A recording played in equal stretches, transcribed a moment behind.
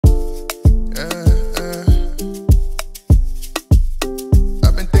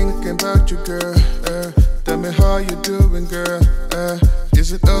you doing, girl?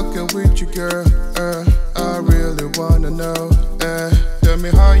 Is it okay with you, girl? I really wanna know. Tell me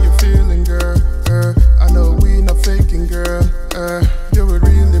how you feeling, girl. I know we not faking, girl. You would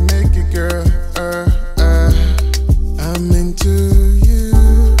really make it, girl. I'm into you.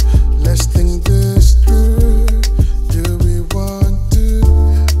 Let's think this through. Do we want to?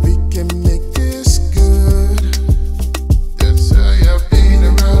 We can make this good. That's how I've been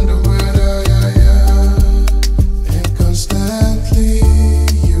around the world, and constantly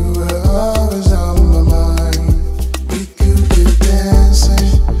you were always on my mind. We could get dancing,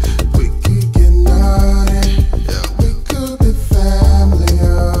 we could get naughty, yeah, we could be family,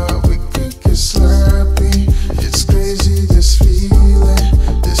 yeah, we could get slurpy. It's crazy this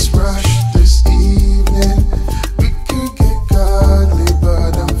feeling, this rush this evening. We could get cuddly,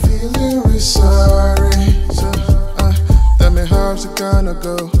 but I'm feeling real sorry. So, tell me how's it gonna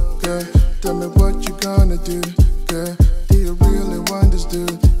go, girl? Tell me what you gonna do, girl. Do you really want this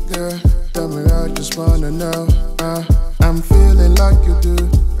dude, girl? Tell me, I just wanna know. I'm feeling like you do,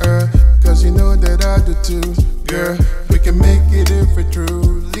 cause you know that I do too, girl. We can make it if we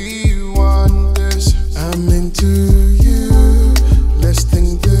truly want this. I'm into you. Let's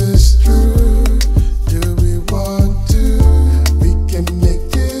think this through. Do we want to? We can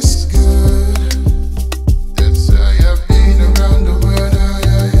make this good. That's how I've been around the world,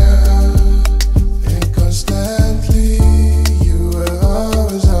 and constantly you were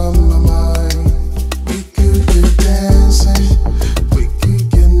always on my mind. We could be dancing, we could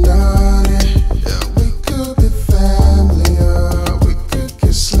get naughty, yeah, we could be family, yeah, we could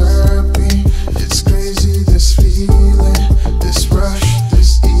get slurpy. It's crazy this feeling, this rush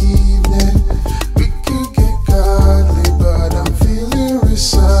this evening. We could get cuddly, but I'm feeling real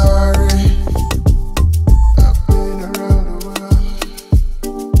sorry. I've been around the world.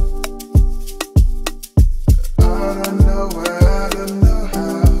 I don't know where, I don't know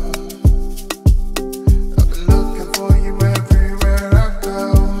how. I've been looking for you everywhere I go.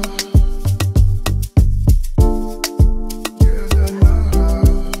 You don't know how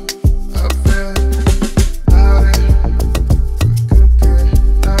I feel. Naughty, we could get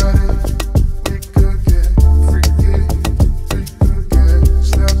naughty, we could get freaky, we could get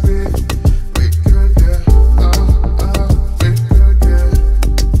sloppy, we could get we could get.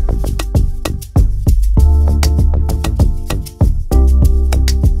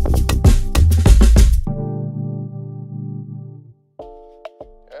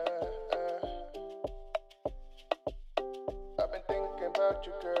 I've been thinking about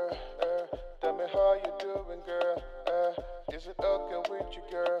you, girl. Tell me how you doing, girl. Is it okay with you,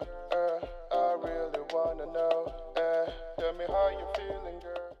 girl? I really wanna know. Tell me how you feeling, girl.